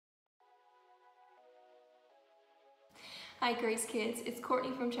Hi Grace Kids, it's Courtney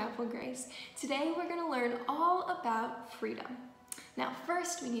from Chapel Grace. Today we're going to learn all about freedom. Now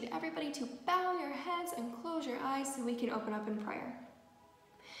first we need everybody to bow your heads and close your eyes so we can open up in prayer.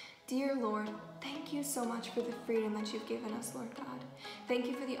 Dear Lord, thank you so much for the freedom that you've given us, Lord God. Thank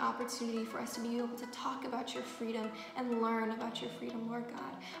you for the opportunity for us to be able to talk about your freedom and learn about your freedom, Lord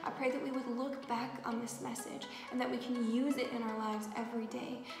God. I pray that we would look back on this message and that we can use it in our lives every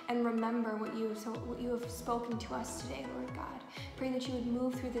day and remember what you have spoken to us today, Lord God. Pray that you would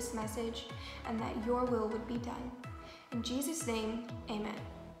move through this message and that your will would be done. In Jesus' name, amen.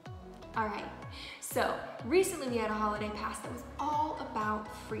 All right, so recently we had a holiday pass that was all about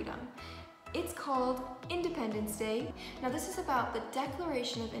freedom. It's called Independence Day. Now this is about the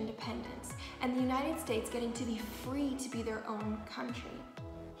Declaration of Independence and the United States getting to be free to be their own country.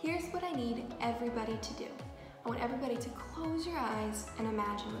 Here's what I need everybody to do. I want everybody to close your eyes and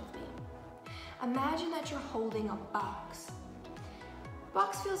imagine with me. Imagine that you're holding a box. The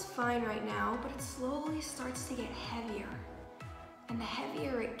box feels fine right now, but it slowly starts to get heavier. And the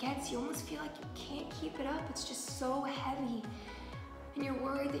heavier it gets, you almost feel like you can't keep it up. It's just so heavy. And you're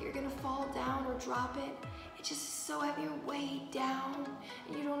worried that you're gonna fall down or drop it. It's just so heavy, you're weighed down,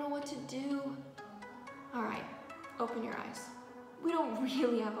 and you don't know what to do. All right, open your eyes. We don't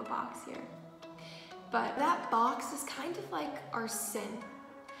really have a box here. But that box is kind of like our sin.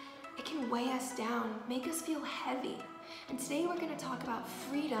 It can weigh us down, make us feel heavy. And today we're gonna talk about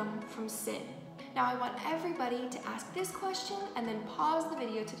freedom from sin. Now I want everybody to ask this question and then pause the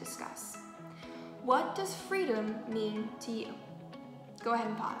video to discuss. What does freedom mean to you? Go ahead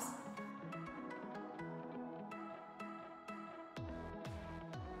and pause.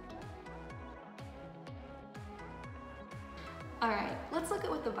 All right, let's look at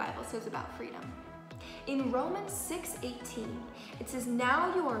what the Bible says about freedom. In Romans 6:18, it says,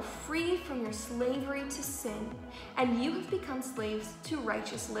 "Now you are free from your slavery to sin, and you have become slaves to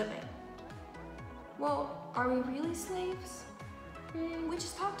righteous living." Well, are we really slaves? We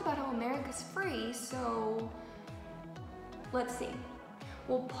just talked about how America's free, so let's see.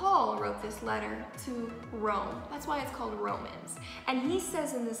 Well, Paul wrote this letter to Rome. That's why it's called Romans. And he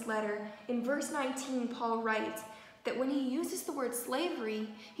says in this letter, in verse 19, Paul writes that when he uses the word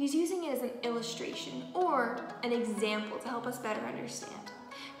slavery, he's using it as an illustration or an example to help us better understand.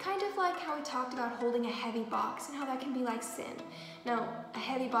 Kind of like how we talked about holding a heavy box and how that can be like sin. Now, a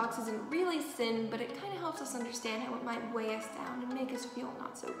heavy box isn't really sin, but it kind of helps us understand how it might weigh us down and make us feel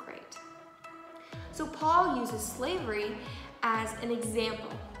not so great. So Paul uses slavery as an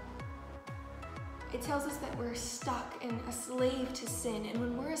example. It tells us that we're stuck and a slave to sin, and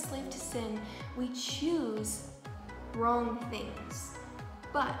when we're a slave to sin, we choose wrong things.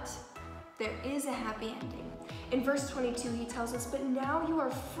 But there is a happy ending. In verse 22, he tells us, "But now you are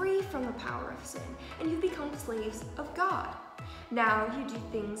free from the power of sin, and you've become slaves of God. Now you do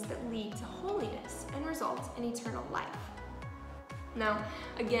things that lead to holiness and result in eternal life." Now,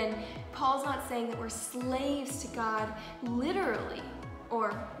 again, Paul's not saying that we're slaves to God literally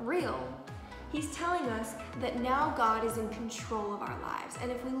or real. He's telling us that now God is in control of our lives.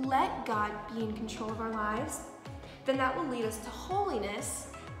 And if we let God be in control of our lives, then that will lead us to holiness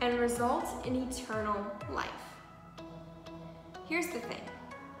and result in eternal life. Here's the thing.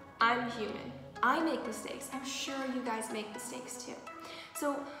 I'm human. I make mistakes. I'm sure you guys make mistakes too.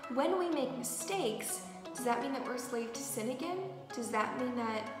 So when we make mistakes, does that mean that we're a slave to sin again? Does that mean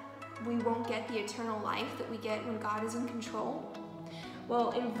that we won't get the eternal life that we get when God is in control?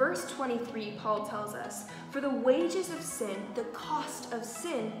 Well, in verse 23, Paul tells us, "For the wages of sin, the cost of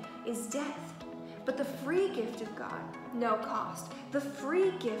sin, is death. But the free gift of God," no cost, "the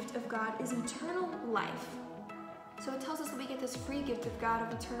free gift of God is eternal life." So it tells us that we get this free gift of God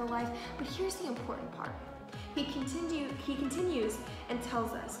of eternal life, but here's the important part. He continues and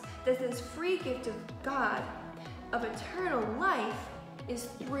tells us that this free gift of God of eternal life is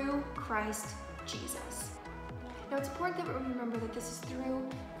through Christ Jesus. Now it's important that we remember that this is through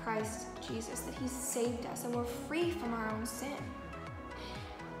Christ Jesus, that He's saved us and we're free from our own sin.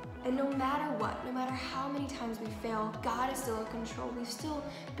 And no matter what, no matter how many times we fail, God is still in control. We've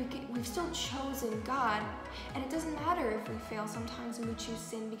still chosen God, and it doesn't matter if we fail sometimes when we choose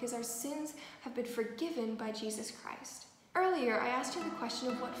sin because our sins have been forgiven by Jesus Christ. Earlier, I asked you the question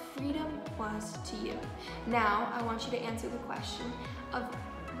of what freedom was to you. Now, I want you to answer the question of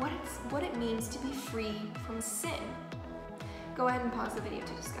what it means to be free from sin. Go ahead and pause the video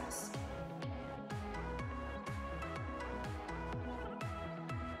to discuss.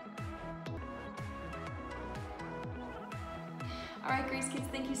 All right, Grace Kids,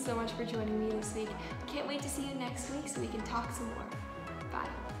 thank you so much for joining me this week. I can't wait to see you next week so we can talk some more.